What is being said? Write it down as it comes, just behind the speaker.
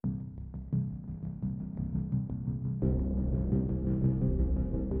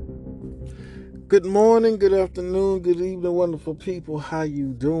Good morning, good afternoon, good evening, wonderful people. How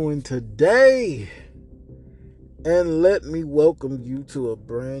you doing today? And let me welcome you to a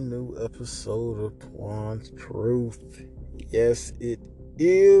brand new episode of Twan's Truth. Yes, it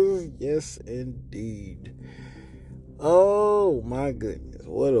is. Yes, indeed. Oh my goodness,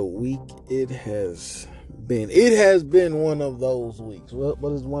 what a week it has been. It has been one of those weeks. What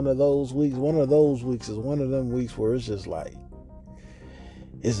is one of those weeks? One of those weeks is one of them weeks where it's just like,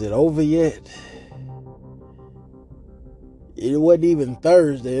 is it over yet? It wasn't even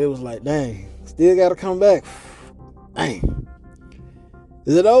Thursday. It was like, dang, still got to come back. Dang.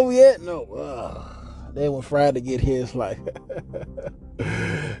 Is it over yet? No. Then when Friday get here, it's like,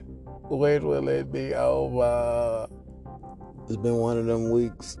 when will it be over? It's been one of them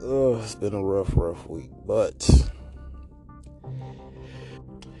weeks. It's been a rough week. But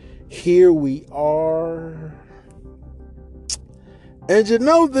here we are. And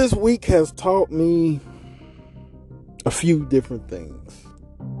this week has taught me a few different things.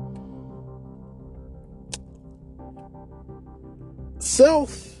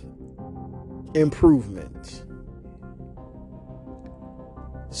 Self-improvement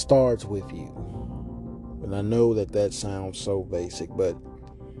starts with you. And I know that sounds so basic, but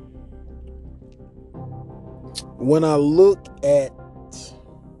when I look at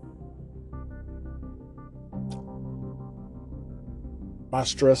my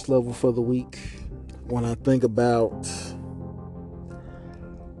stress level for the week, when I think about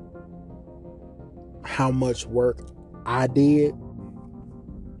how much work I did,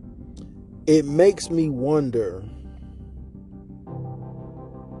 it makes me wonder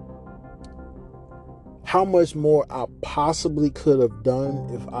how much more I possibly could have done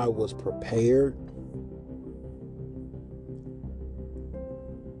if I was prepared.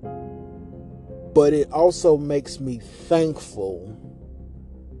 But it also makes me thankful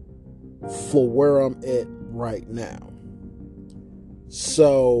for where I'm at right now.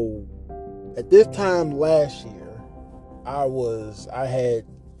 So at this time last year, I had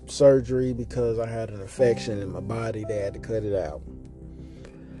surgery because I had an infection in my body. They had to cut it out.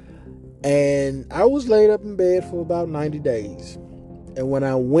 And I was laid up in bed for about 90 days. And when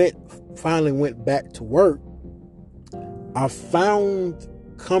I finally went back to work, I found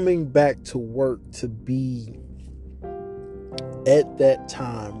coming back to work to be, at that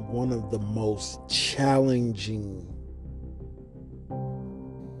time, one of the most challenging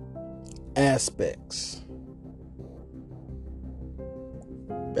aspects.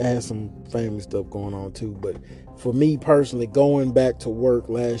 I had some family stuff going on too, but for me personally, going back to work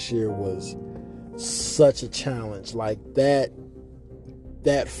last year was such a challenge. Like that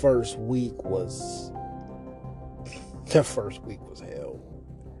first week was hell.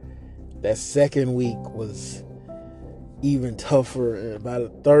 That second week was even tougher, and by the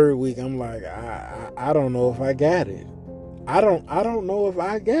third week, I'm like, I don't know if I got it. I don't know if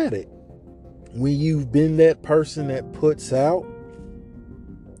I got it. When you've been that person that puts out,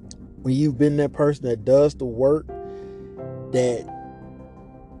 when you've been that person that does the work, that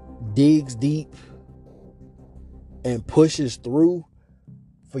digs deep and pushes through,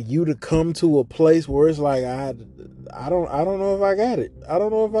 for you to come to a place where it's like, I don't know if I got it. I don't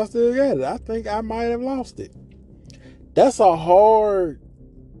know if I still got it. I think I might have lost it. That's a hard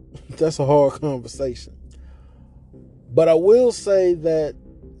conversation. But I will say that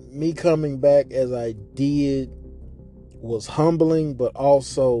me coming back as I did was humbling, but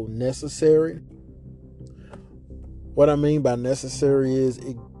also necessary. What I mean by necessary is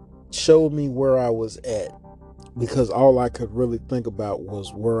it showed me where I was at, because all I could really think about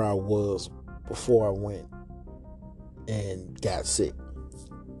was where I was before I went and got sick.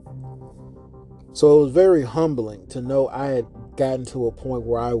 So it was very humbling to know I had gotten to a point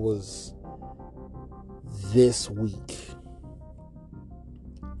where I was this weak.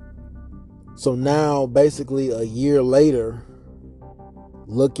 So now, basically a year later,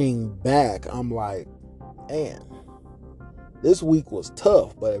 looking back, I'm like, man, this week was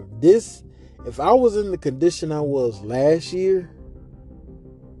tough. But if I was in the condition I was last year,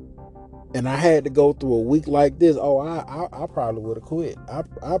 and I had to go through a week like this, I probably would have quit. I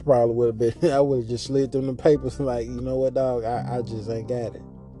probably would have been, I would have just slid through the papers like, you know what, dog, I just ain't got it.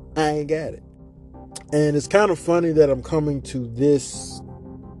 I ain't got it. And it's kind of funny that I'm coming to this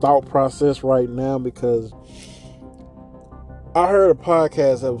thought process right now, because I heard a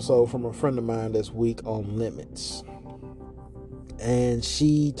podcast episode from a friend of mine this week on limits. And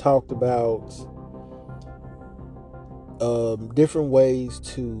she talked about different ways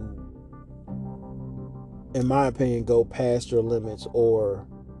to, in my opinion, go past your limits, or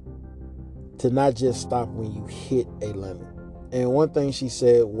to not just stop when you hit a limit. And one thing she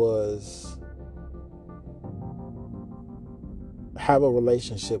said was, have a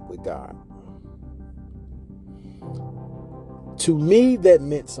relationship with God. To me, that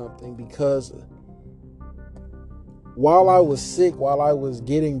meant something, because while I was sick, while I was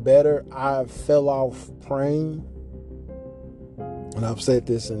getting better, I fell off praying. And I've said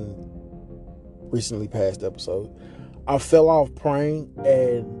this in recently past episodes. I fell off praying,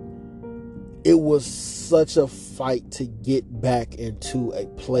 and it was such a fight to get back into a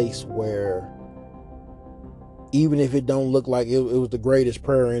place where, even if it don't look like it was the greatest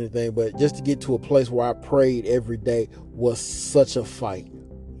prayer or anything, but just to get to a place where I prayed every day was such a fight.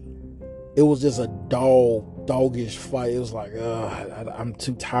 It was just a doggish fight. It was like, I'm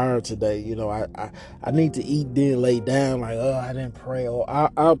too tired today. You know, I need to eat, then lay down. Like, I didn't pray. Or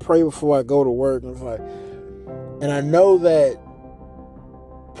I'll pray before I go to work. And it's like, and I know that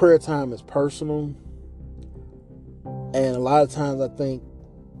prayer time is personal. And a lot of times I think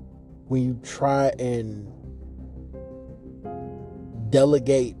when you try and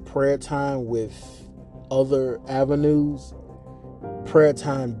delegate prayer time with other avenues, prayer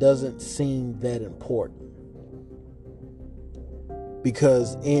time doesn't seem that important.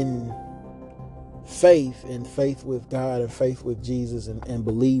 Because in faith with God and faith with Jesus, and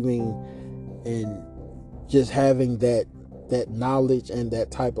believing and just having that knowledge and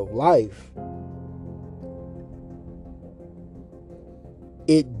that type of life,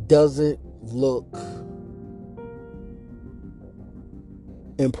 it doesn't look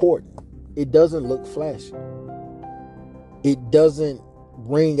important. It doesn't look flashy. It doesn't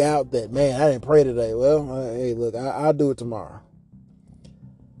ring out that, man, I didn't pray today. Well, hey, look, I'll do it tomorrow.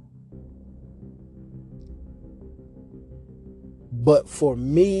 But for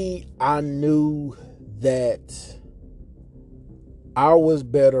me, I knew that I was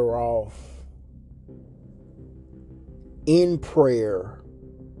better off in prayer,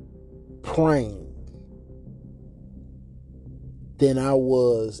 praying, than I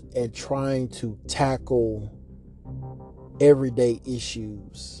was at trying to tackle everyday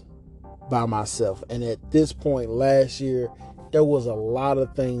issues by myself. And at this point last year, there was a lot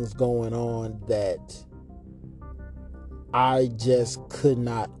of things going on that I just could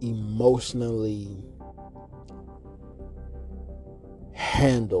not emotionally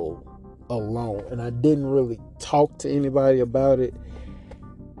handle alone. And I didn't really talk to anybody about it.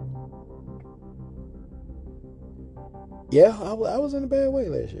 Yeah, I was in a bad way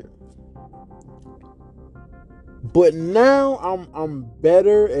last year. But now I'm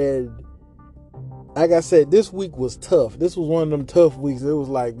better, and like I said, this week was tough. This was one of them tough weeks. It was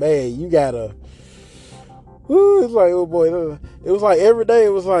like, man, you gotta. Woo, it's like, oh boy, it was like every day. It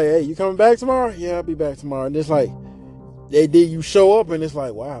was like, hey, you coming back tomorrow? Yeah, I'll be back tomorrow. And it's like, then you show up, and it's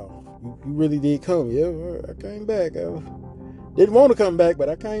like, wow, you really did come. Yeah, I came back. I didn't want to come back, but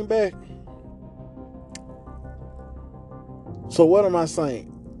I came back. So what am I saying?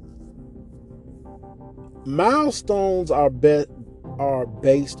 Milestones are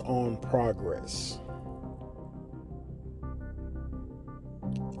based on progress.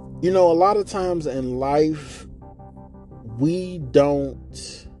 You know, a lot of times in life, we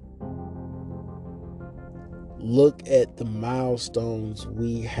don't look at the milestones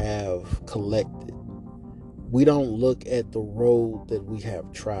we have collected. We don't look at the road that we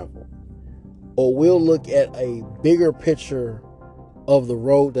have traveled. Or we'll look at a bigger picture of the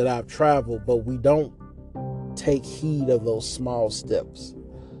road that I've traveled, but we don't take heed of those small steps.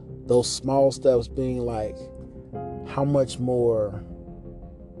 Those small steps being like how much more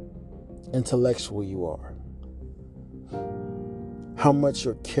intellectual you are, how much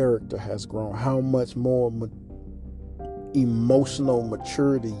your character has grown, how much more emotional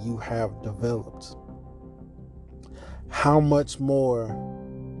maturity you have developed, how much more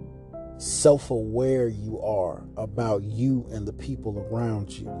self-aware you are about you and the people around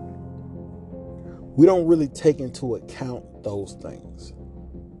you. We don't really take into account those things.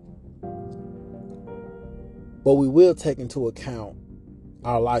 But we will take into account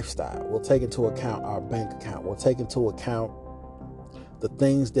our lifestyle. We'll take into account our bank account. We'll take into account the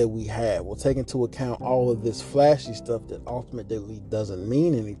things that we have. We'll take into account all of this flashy stuff that ultimately doesn't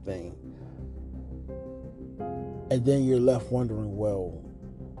mean anything. And then you're left wondering, well,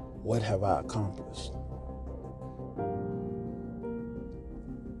 what have I accomplished?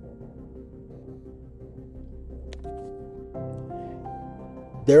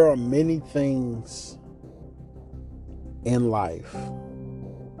 There are many things in life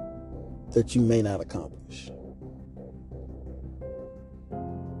that you may not accomplish.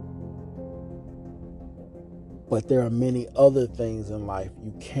 But there are many other things in life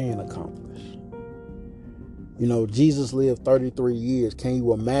you can accomplish. Jesus lived 33 years. Can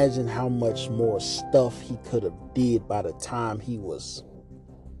you imagine how much more stuff he could have did by the time he was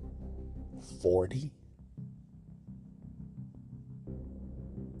 40?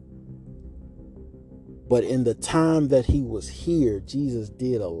 But in the time that he was here, Jesus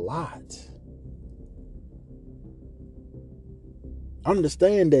did a lot.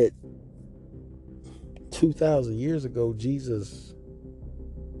 Understand that 2,000 years ago,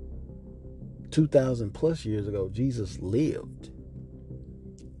 2,000 plus years ago, Jesus lived.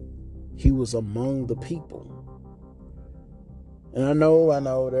 He was among the people. And I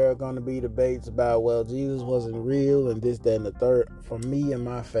know there are going to be debates about, well, Jesus wasn't real and this, that, and the third. For me and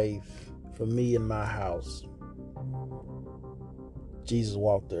my faith, for me and my house, Jesus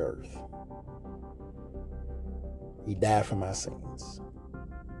walked the earth. He died for my sins.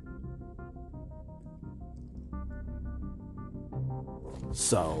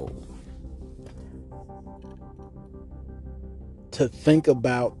 So, to think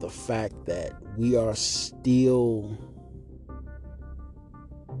about the fact that we are still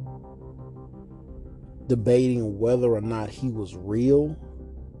debating whether or not he was real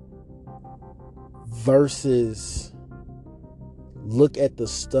versus look at the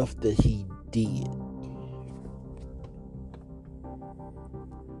stuff that he did.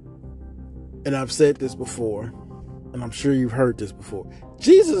 And I've said this before, and I'm sure you've heard this before.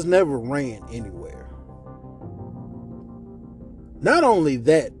 Jesus never ran anywhere. Not only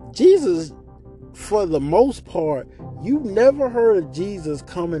that, Jesus, for the most part, you never heard of Jesus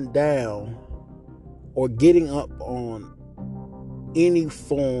coming down or getting up on any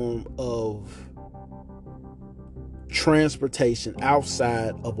form of transportation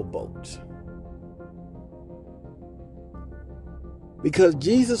outside of a boat. Because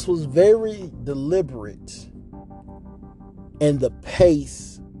Jesus was very deliberate in the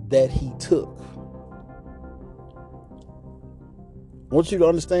pace that he took. I want you to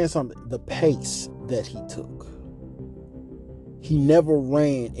understand something. The pace that he took. He never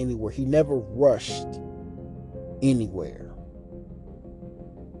ran anywhere. He never rushed anywhere.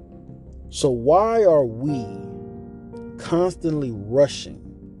 So why are we constantly rushing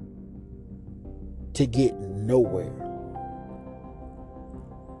to get nowhere?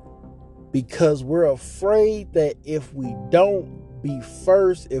 Because we're afraid that if we don't be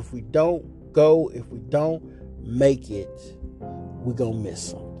first, if we don't go, if we don't make it, we're going to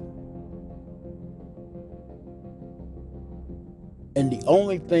miss something. And the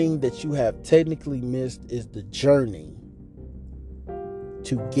only thing that you have technically missed is the journey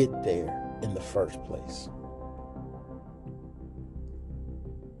to get there in the first place.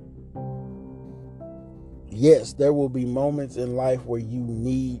 Yes, there will be moments in life where you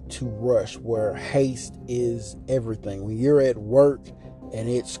need to rush, where haste is everything. When you're at work and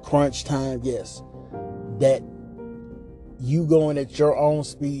it's crunch time, yes, that you going at your own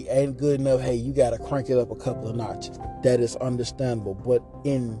speed ain't good enough. Hey, you got to crank it up a couple of notches. That is understandable. But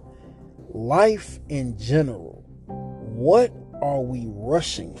in life in general, what are we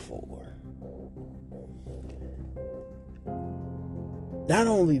rushing for? Not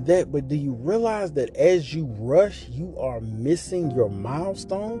only that, but do you realize that as you rush, you are missing your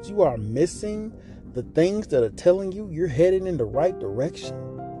milestones? You are missing the things that are telling you you're heading in the right direction?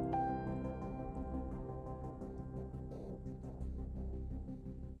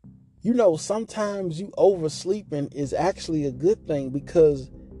 Sometimes you oversleeping is actually a good thing,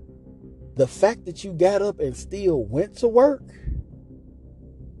 because the fact that you got up and still went to work,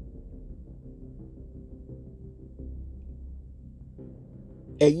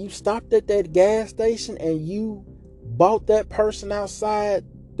 and you stopped at that gas station and you bought that person outside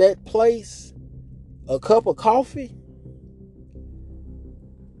that place a cup of coffee,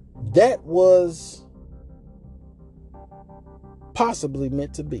 that was possibly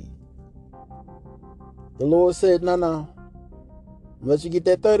meant to be. The Lord said, no, let you get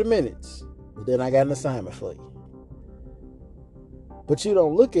that 30 minutes, but then I got an assignment for you. But you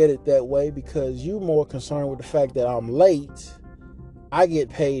don't look at it that way, because you're more concerned with the fact that I'm late. I get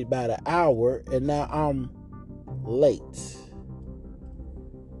paid by the hour, and now I'm late.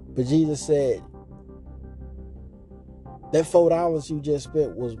 But Jesus said, that $4 you just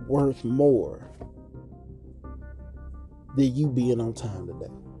spent was worth more than you being on time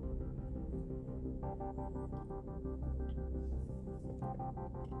today.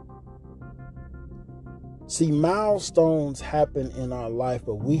 See, milestones happen in our life,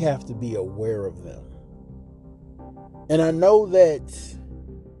 but we have to be aware of them. And I know that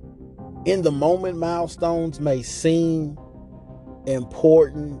in the moment, milestones may seem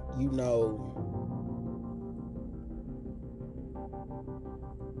important,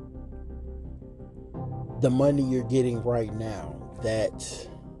 the money you're getting right now, that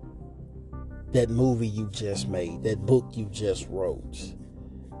movie you just made, that book you just wrote,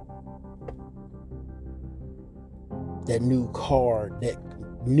 that new car, that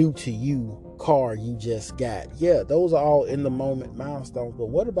new to you car you just got. Yeah, those are all in the moment milestones. But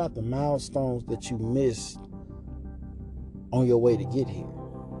what about the milestones that you missed on your way to get here?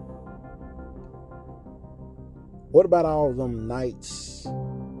 What about all of them nights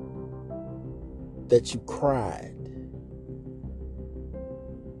that you cried?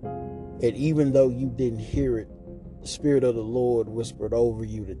 And even though you didn't hear it, the Spirit of the Lord whispered over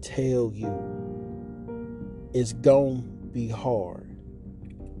you to tell you it's gonna be hard.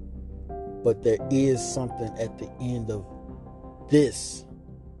 But there is something at the end of this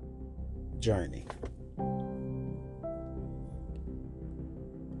journey.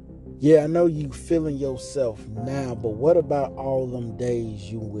 Yeah, I know you feeling yourself now, but what about all them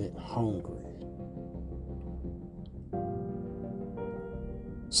days you went hungry?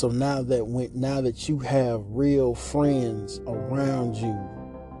 So now that you have real friends around you,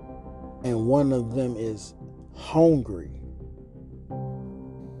 and one of them is hungry,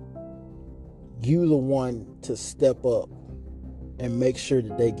 you the one to step up and make sure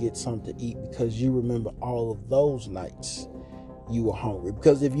that they get something to eat, because you remember all of those nights you were hungry.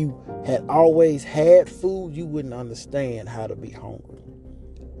 Because if you had always had food, you wouldn't understand how to be hungry.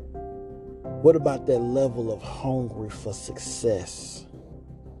 What about that level of hungry for success?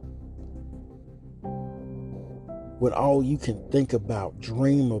 When all you can think about,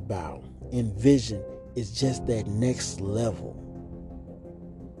 dream about, envision is just that next level.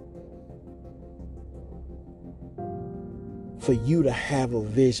 For you to have a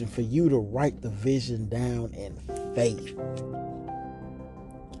vision, for you to write the vision down in faith.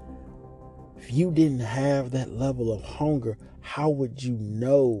 If you didn't have that level of hunger, how would you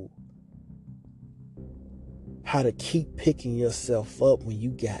know how to keep picking yourself up when you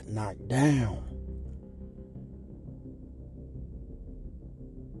got knocked down?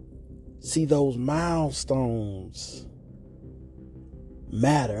 See, those milestones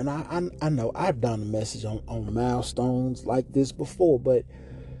matter. And I know I've done a message on milestones like this before, but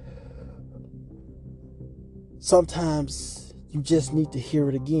sometimes you just need to hear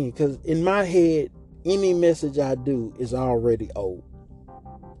it again. Because in my head, any message I do is already old.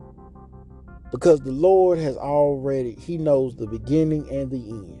 Because the Lord He knows the beginning and the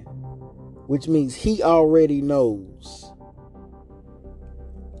end. Which means He already knows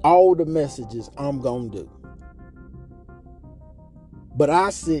all the messages I'm going to do. But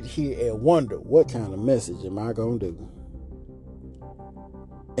I sit here and wonder, what kind of message am I going to do?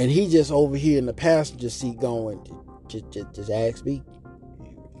 And He just over here in the passenger seat going, just ask me.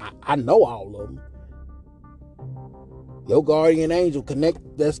 I know all of them. Your guardian angel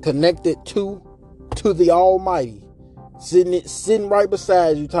that's connected to the Almighty, sitting right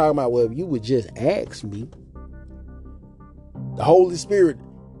beside you, talking about, well, if you would just ask me. The Holy Spirit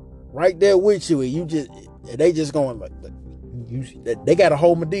right there with you, and they just going like, they got a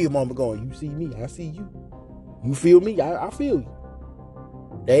whole Medea moment going, you see me, I see you. You feel me, I feel you.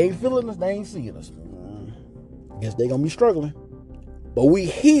 They ain't feeling us, they ain't seeing us. Guess they gonna be struggling. But we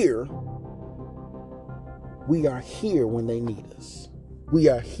are here when they need us. We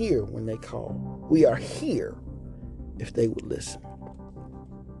are here when they call. We are here if they would listen.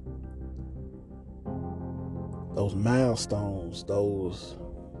 Those milestones, those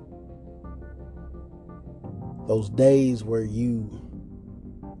days where you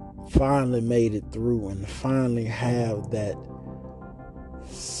finally made it through and finally have that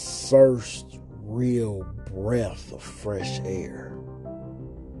first real breath of fresh air.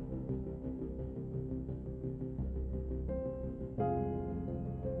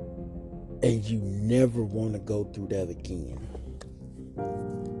 And you never want to go through that again.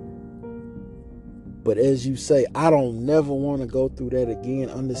 But as you say, I don't never want to go through that again.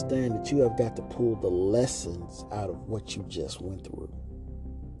 Understand that you have got to pull the lessons out of what you just went through.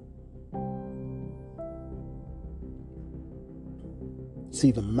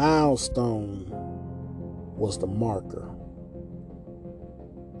 See, the milestone was the marker.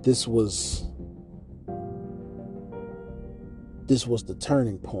 This was the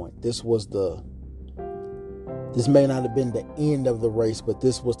turning point. This may not have been the end of the race, but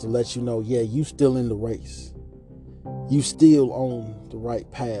this was to let you know, yeah, you still in the race. You still on the right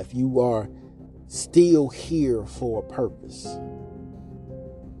path. You are still here for a purpose.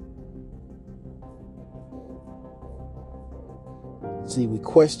 See, we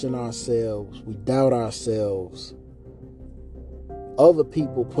question ourselves. We doubt ourselves. Other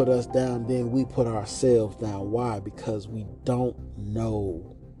people put us down, then we put ourselves down. Why? Because we don't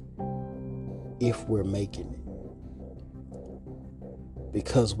know if we're making it,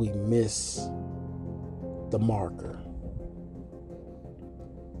 because we miss the marker,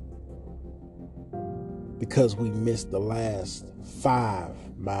 because we missed the last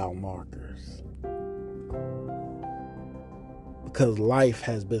 5-mile markers, because life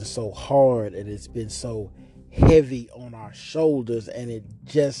has been so hard and it's been so heavy on our shoulders, and it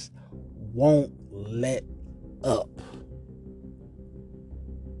just won't let up.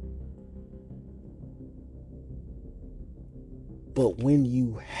 But when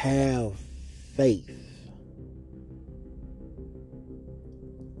you have faith,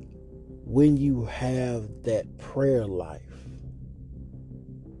 when you have that prayer life,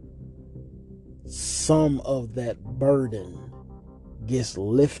 some of that burden gets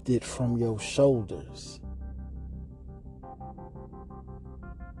lifted from your shoulders.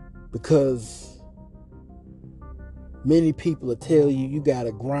 Because many people will tell you, you got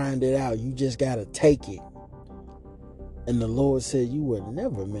to grind it out. You just got to take it. And the Lord said, you were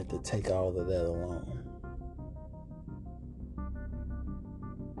never meant to take all of that alone.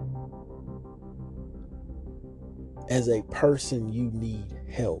 As a person, you need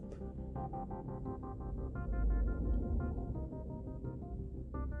help.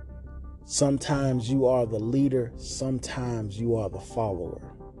 Sometimes you are the leader. Sometimes you are the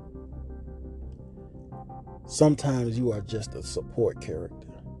follower. Sometimes you are just a support character.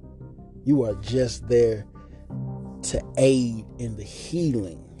 You are just there to aid in the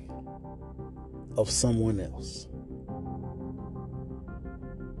healing of someone else.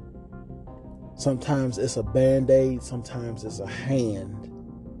 Sometimes it's a band-aid, sometimes it's a hand.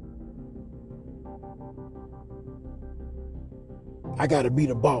 I gotta be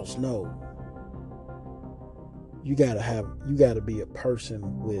the boss. No. You gotta be a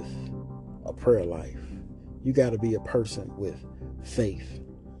person with a prayer life. You gotta be a person with faith.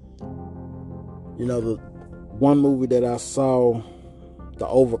 You know, the one movie that I saw, The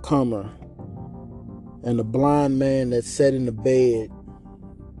Overcomer, and the blind man that sat in the bed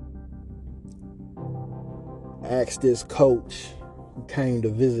asked this coach who came to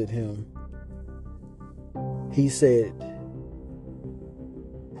visit him, he said,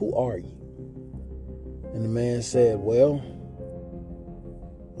 "Who are you?" And the man said, "Well,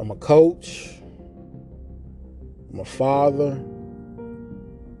 I'm a coach, I'm a father,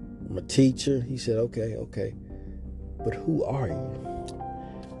 I'm a teacher." He said, okay, but who are you?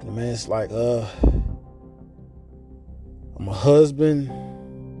 And the man's like, I'm a husband,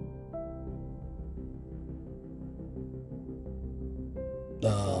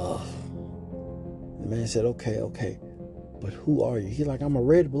 the man said, okay, but who are you? He's like, I'm a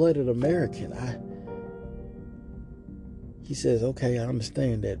red-blooded American. He says, okay, I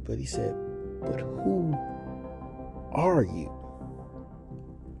understand that, but he said, but who are you?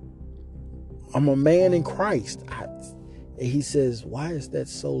 I'm a man in Christ. And he says, why is that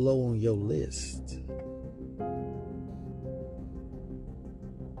so low on your list?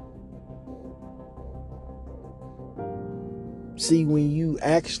 See, when you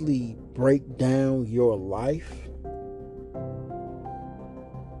actually break down your life,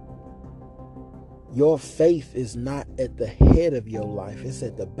 your faith is not at the head of your life, it's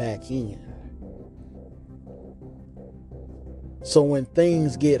at the back end. So when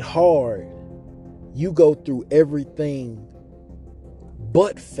things get hard, you go through everything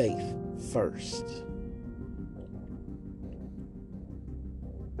but faith first.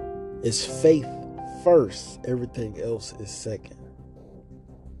 It's faith first, everything else is second.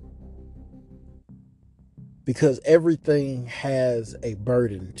 Because everything has a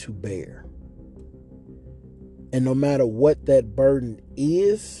burden to bear. And no matter what that burden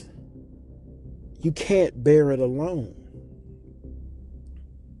is, you can't bear it alone.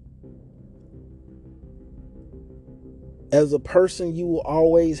 As a person, you will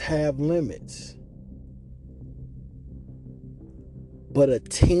always have limits. But a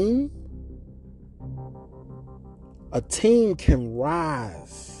team can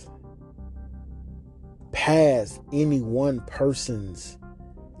rise past any one person's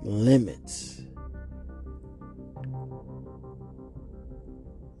limits.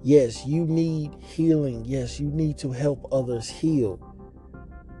 Yes, you need healing. Yes, you need to help others heal.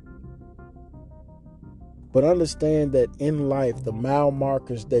 But understand that in life, the mile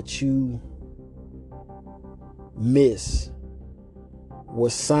markers that you miss were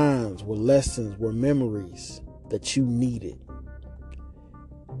signs, were lessons, were memories that you needed.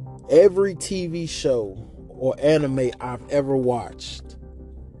 Every TV show or anime I've ever watched,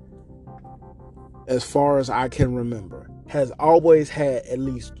 as far as I can remember, has always had at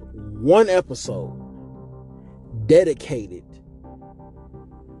least one episode dedicated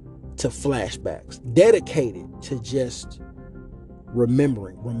to flashbacks, dedicated to just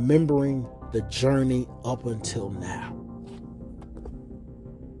remembering the journey up until now.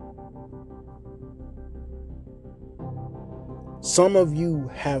 Some of you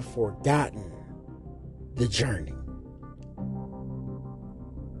have forgotten the journey.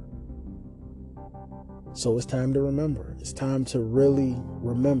 So it's time to remember. It's time to really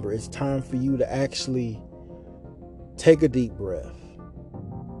remember. It's time for you to actually take a deep breath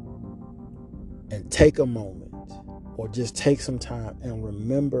and take a moment, or just take some time and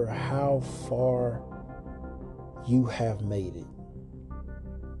remember how far you have made it.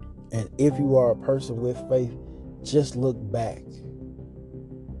 And if you are a person with faith, just look back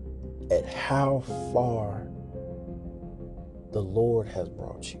at how far the Lord has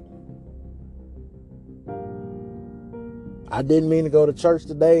brought you. I didn't mean to go to church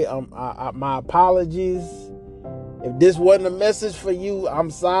today. My apologies. If this wasn't a message for you,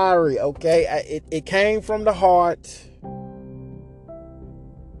 I'm sorry, okay? It came from the heart.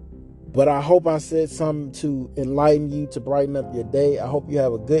 But I hope I said something to enlighten you, to brighten up your day. I hope you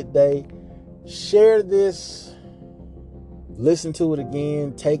have a good day. Share this. Listen to it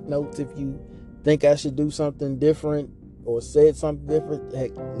again. Take notes if you think I should do something different or said something different.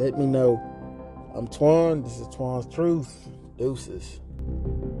 Heck, let me know. I'm Twan. This is Twan's Truth. Deuces.